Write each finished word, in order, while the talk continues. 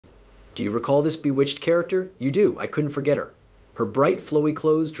Do you recall this Bewitched character? You do. I couldn't forget her. Her bright, flowy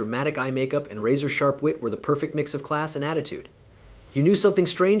clothes, dramatic eye makeup, and razor-sharp wit were the perfect mix of class and attitude. You knew something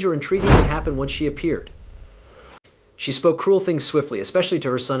strange or intriguing would happen once she appeared. She spoke cruel things swiftly, especially to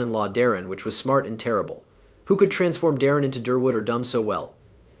her son-in-law Darren, which was smart and terrible. Who could transform Darren into Durwood or Dumb so well?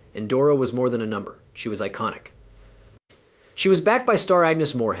 And Dora was more than a number. She was iconic. She was backed by star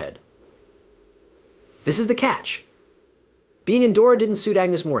Agnes Moorehead. This is the catch. Being in Dora didn't suit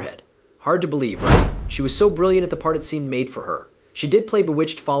Agnes Moorehead. Hard to believe, right? She was so brilliant at the part it seemed made for her. She did play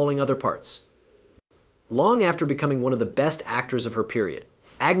Bewitched following other parts. Long after becoming one of the best actors of her period,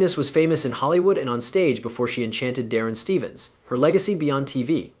 Agnes was famous in Hollywood and on stage before she enchanted Darren Stevens, her legacy beyond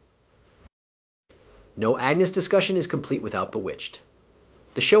TV. No Agnes discussion is complete without Bewitched.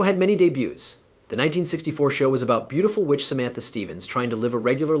 The show had many debuts. The 1964 show was about beautiful witch Samantha Stevens trying to live a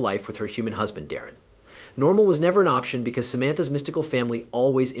regular life with her human husband Darren. Normal was never an option because Samantha's mystical family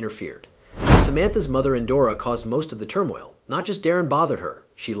always interfered. Samantha's mother and Dora caused most of the turmoil. Not just Darren bothered her.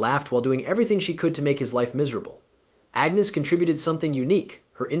 She laughed while doing everything she could to make his life miserable. Agnes contributed something unique.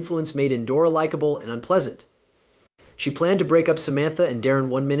 Her influence made Dora likable and unpleasant. She planned to break up Samantha and Darren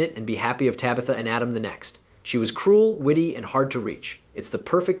one minute and be happy of Tabitha and Adam the next. She was cruel, witty, and hard to reach. It's the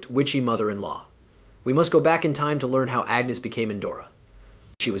perfect witchy mother-in-law. We must go back in time to learn how Agnes became Dora.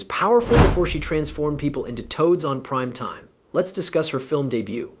 She was powerful before she transformed people into toads on prime time. Let's discuss her film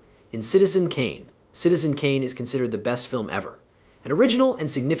debut. In Citizen Kane. Citizen Kane is considered the best film ever. An original and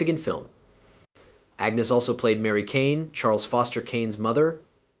significant film. Agnes also played Mary Kane, Charles Foster Kane's mother.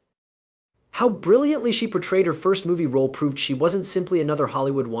 How brilliantly she portrayed her first movie role proved she wasn't simply another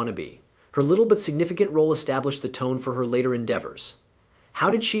Hollywood wannabe. Her little but significant role established the tone for her later endeavors. How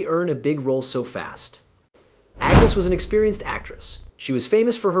did she earn a big role so fast? Agnes was an experienced actress. She was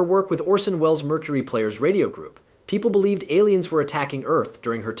famous for her work with Orson Welles' Mercury Players radio group. People believed aliens were attacking Earth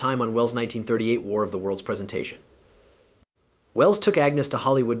during her time on Welles' 1938 War of the Worlds presentation. Welles took Agnes to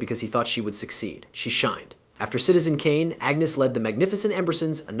Hollywood because he thought she would succeed. She shined. After Citizen Kane, Agnes led The Magnificent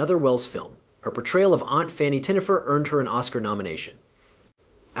Ambersons, another Welles film. Her portrayal of Aunt Fanny Tinnifer earned her an Oscar nomination.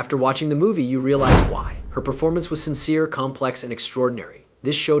 After watching the movie, you realize why. Her performance was sincere, complex, and extraordinary.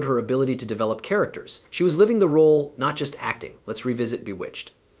 This showed her ability to develop characters. She was living the role, not just acting. Let's revisit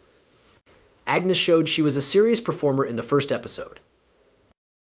Bewitched. Agnes showed she was a serious performer in the first episode.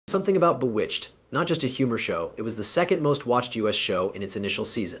 Something about Bewitched, not just a humor show, it was the second most watched US show in its initial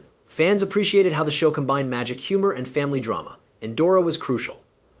season. Fans appreciated how the show combined magic humor and family drama, and Dora was crucial.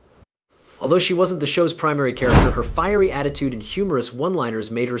 Although she wasn't the show's primary character, her fiery attitude and humorous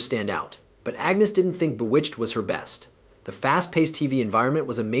one-liners made her stand out. But Agnes didn't think Bewitched was her best. The fast-paced TV environment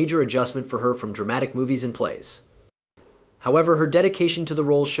was a major adjustment for her from dramatic movies and plays. However, her dedication to the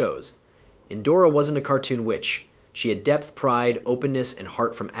role shows. Dora wasn't a cartoon witch. She had depth, pride, openness, and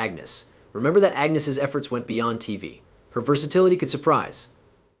heart from Agnes. Remember that Agnes's efforts went beyond TV. Her versatility could surprise.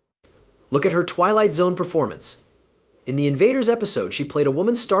 Look at her Twilight Zone performance. In the Invaders episode, she played a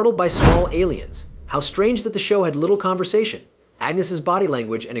woman startled by small aliens. How strange that the show had little conversation. Agnes's body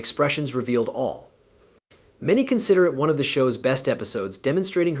language and expressions revealed all. Many consider it one of the show's best episodes,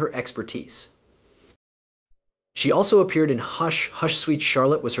 demonstrating her expertise. She also appeared in Hush, Hush Sweet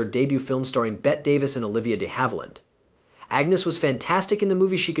Charlotte was her debut film starring Bette Davis and Olivia de Havilland. Agnes was fantastic in the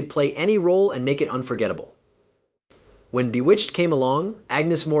movie. She could play any role and make it unforgettable. When Bewitched came along,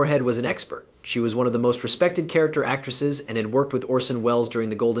 Agnes Moorehead was an expert. She was one of the most respected character actresses and had worked with Orson Welles during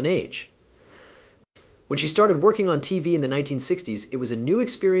the Golden Age. When she started working on TV in the 1960s, it was a new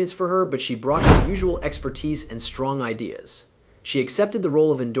experience for her, but she brought her usual expertise and strong ideas. She accepted the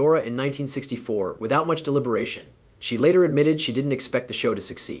role of Dora in 1964 without much deliberation. She later admitted she didn't expect the show to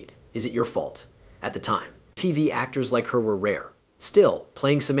succeed. Is it your fault? At the time, TV actors like her were rare. Still,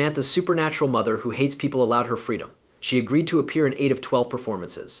 playing Samantha's supernatural mother who hates people allowed her freedom. She agreed to appear in 8 of 12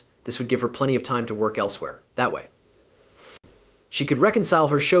 performances. This would give her plenty of time to work elsewhere. That way. She could reconcile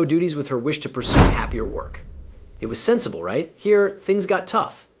her show duties with her wish to pursue happier work. It was sensible, right? Here, things got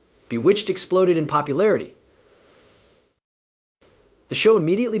tough. Bewitched exploded in popularity. The show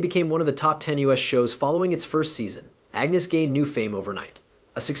immediately became one of the top 10 US shows following its first season. Agnes gained new fame overnight.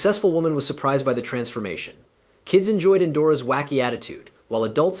 A successful woman was surprised by the transformation. Kids enjoyed Dora's wacky attitude, while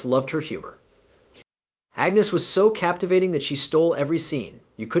adults loved her humor. Agnes was so captivating that she stole every scene.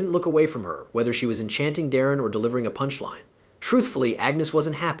 You couldn't look away from her, whether she was enchanting Darren or delivering a punchline. Truthfully, Agnes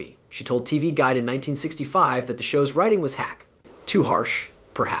wasn't happy. She told TV Guide in 1965 that the show's writing was hack. Too harsh,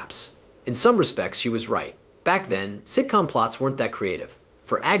 perhaps. In some respects, she was right. Back then, sitcom plots weren't that creative.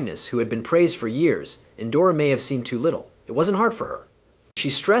 For Agnes, who had been praised for years, Dora may have seemed too little. It wasn't hard for her. She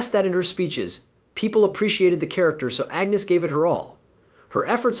stressed that in her speeches, people appreciated the character, so Agnes gave it her all. Her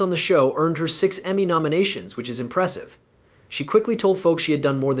efforts on the show earned her 6 Emmy nominations, which is impressive. She quickly told folks she had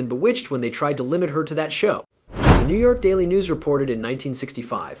done more than Bewitched when they tried to limit her to that show. The New York Daily News reported in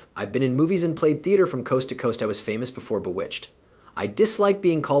 1965, "I've been in movies and played theater from coast to coast. I was famous before Bewitched. I dislike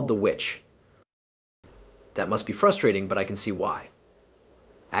being called the witch. That must be frustrating, but I can see why."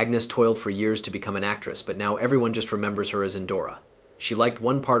 Agnes toiled for years to become an actress, but now everyone just remembers her as Endora. She liked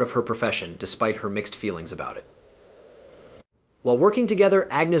one part of her profession, despite her mixed feelings about it. While working together,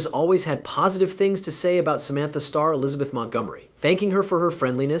 Agnes always had positive things to say about Samantha star Elizabeth Montgomery. Thanking her for her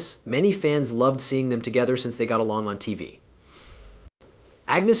friendliness, many fans loved seeing them together since they got along on TV.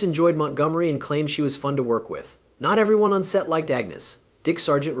 Agnes enjoyed Montgomery and claimed she was fun to work with. Not everyone on set liked Agnes. Dick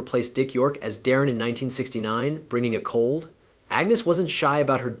Sargent replaced Dick York as Darren in 1969, bringing a cold. Agnes wasn't shy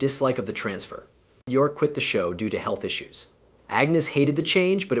about her dislike of the transfer. York quit the show due to health issues. Agnes hated the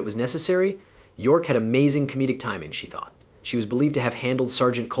change, but it was necessary. York had amazing comedic timing, she thought. She was believed to have handled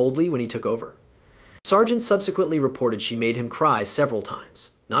Sargent coldly when he took over. Sargent subsequently reported she made him cry several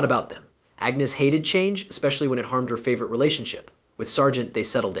times. Not about them. Agnes hated change, especially when it harmed her favorite relationship. With Sargent, they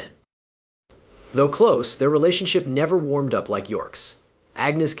settled in. Though close, their relationship never warmed up like York's.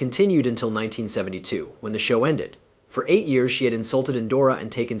 Agnes continued until 1972, when the show ended. For 8 years, she had insulted Endora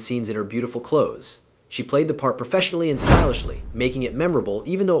and taken scenes in her beautiful clothes. She played the part professionally and stylishly, making it memorable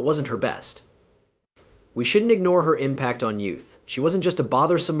even though it wasn't her best. We shouldn't ignore her impact on youth. She wasn't just a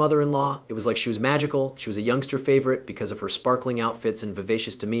bothersome mother-in-law, it was like she was magical. She was a youngster favorite because of her sparkling outfits and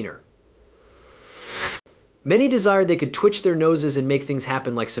vivacious demeanor. Many desired they could twitch their noses and make things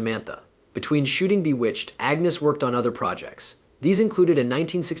happen like Samantha. Between shooting Bewitched, Agnes worked on other projects. These included a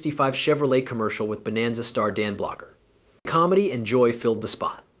 1965 Chevrolet commercial with Bonanza star Dan Blocker. Comedy and joy filled the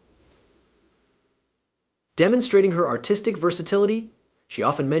spot. Demonstrating her artistic versatility, she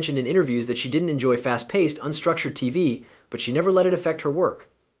often mentioned in interviews that she didn't enjoy fast-paced, unstructured TV, but she never let it affect her work.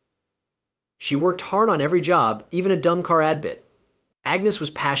 She worked hard on every job, even a dumb car ad bit. Agnes was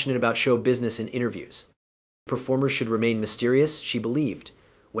passionate about show business in interviews. Performers should remain mysterious, she believed.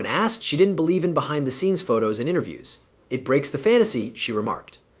 When asked, she didn't believe in behind-the-scenes photos and interviews. "It breaks the fantasy," she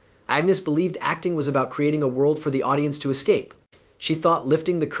remarked. Agnes believed acting was about creating a world for the audience to escape. She thought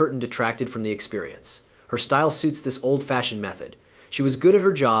lifting the curtain detracted from the experience. Her style suits this old-fashioned method. She was good at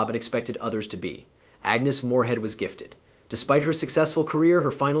her job and expected others to be. Agnes Moorehead was gifted. Despite her successful career,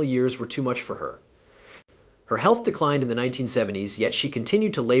 her final years were too much for her. Her health declined in the 1970s, yet she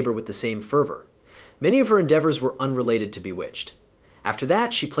continued to labor with the same fervor. Many of her endeavors were unrelated to Bewitched. After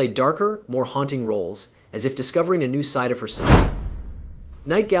that, she played darker, more haunting roles, as if discovering a new side of herself.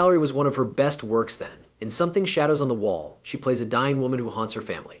 Night Gallery was one of her best works then. In Something Shadows on the Wall, she plays a dying woman who haunts her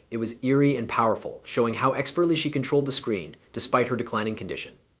family. It was eerie and powerful, showing how expertly she controlled the screen, despite her declining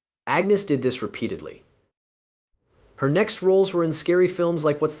condition. Agnes did this repeatedly. Her next roles were in scary films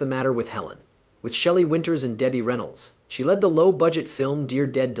like What's the Matter with Helen, with Shelley Winters and Debbie Reynolds. She led the low-budget film Dear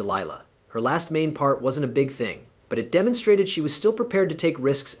Dead Delilah. Her last main part wasn't a big thing, but it demonstrated she was still prepared to take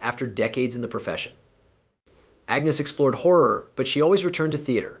risks after decades in the profession. Agnes explored horror, but she always returned to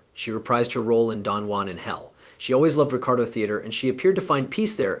theater. She reprised her role in Don Juan in Hell. She always loved Ricardo Theater, and she appeared to find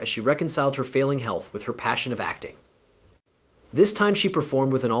peace there as she reconciled her failing health with her passion of acting. This time she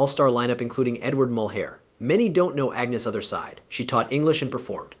performed with an all-star lineup including Edward Mulhare. Many don't know Agnes' other side. She taught English and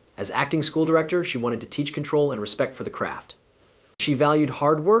performed. As acting school director, she wanted to teach control and respect for the craft. She valued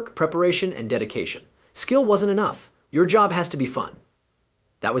hard work, preparation, and dedication. Skill wasn't enough. Your job has to be fun.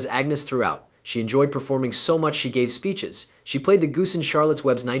 That was Agnes throughout. She enjoyed performing so much she gave speeches. She played the Goose in Charlotte's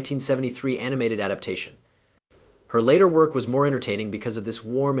Web's 1973 animated adaptation. Her later work was more entertaining because of this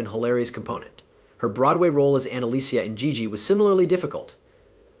warm and hilarious component. Her Broadway role as Annalicia in Gigi was similarly difficult.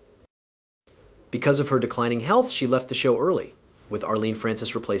 Because of her declining health, she left the show early, with Arlene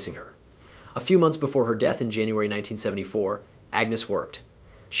Francis replacing her. A few months before her death in January 1974, Agnes worked.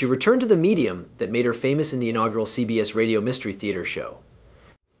 She returned to the medium that made her famous in the inaugural CBS Radio Mystery Theater show.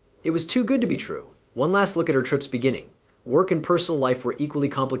 It was too good to be true. One last look at her trip's beginning. Work and personal life were equally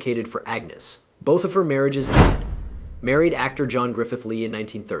complicated for Agnes. Both of her marriages ended. Married actor John Griffith Lee in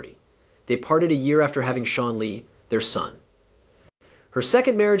 1930. They parted a year after having Sean Lee, their son. Her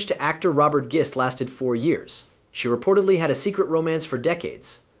second marriage to actor Robert Gist lasted 4 years. She reportedly had a secret romance for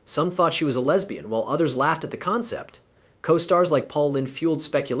decades. Some thought she was a lesbian, while others laughed at the concept. Co-stars like Paul Lynde fueled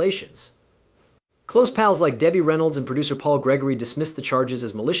speculations. Close pals like Debbie Reynolds and producer Paul Gregory dismissed the charges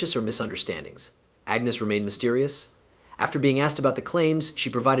as malicious or misunderstandings. Agnes remained mysterious. After being asked about the claims, she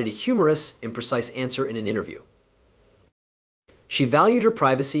provided a humorous, imprecise answer in an interview. She valued her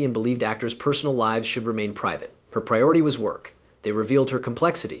privacy and believed actors' personal lives should remain private. Her priority was work. They revealed her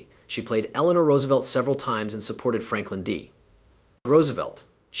complexity. She played Eleanor Roosevelt several times and supported Franklin D. Roosevelt.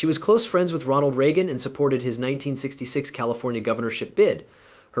 She was close friends with Ronald Reagan and supported his 1966 California governorship bid.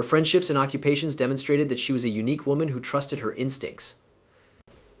 Her friendships and occupations demonstrated that she was a unique woman who trusted her instincts.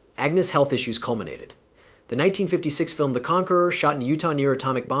 Agnes' health issues culminated. The 1956 film The Conqueror, shot in Utah near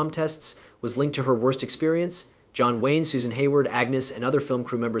atomic bomb tests, was linked to her worst experience. John Wayne, Susan Hayward, Agnes, and other film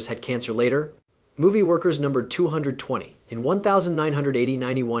crew members had cancer later. Movie workers numbered 220. In 1,980,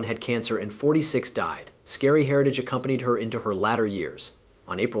 91 had cancer and 46 died. Scary heritage accompanied her into her latter years.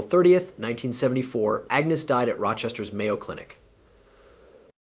 On April 30th, 1974, Agnes died at Rochester's Mayo Clinic.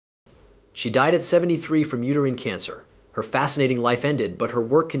 She died at 73 from uterine cancer. Her fascinating life ended, but her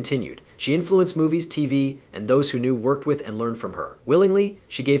work continued. She influenced movies, TV, and those who knew, worked with, and learned from her. Willingly,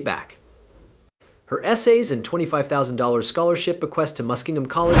 she gave back. Her essays and $25,000 scholarship bequest to Muskingum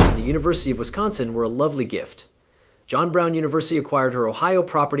College and the University of Wisconsin were a lovely gift. John Brown University acquired her Ohio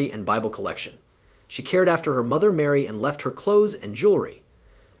property and Bible collection. She cared after her mother Mary and left her clothes and jewelry.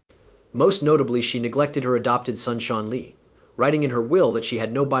 Most notably, she neglected her adopted son Sean Lee, writing in her will that she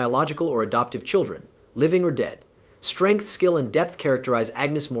had no biological or adoptive children, living or dead. Strength, skill, and depth characterize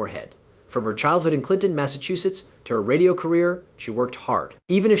Agnes Moorehead. From her childhood in Clinton, Massachusetts, to her radio career, she worked hard.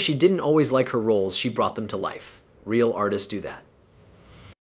 Even if she didn't always like her roles, she brought them to life. Real artists do that.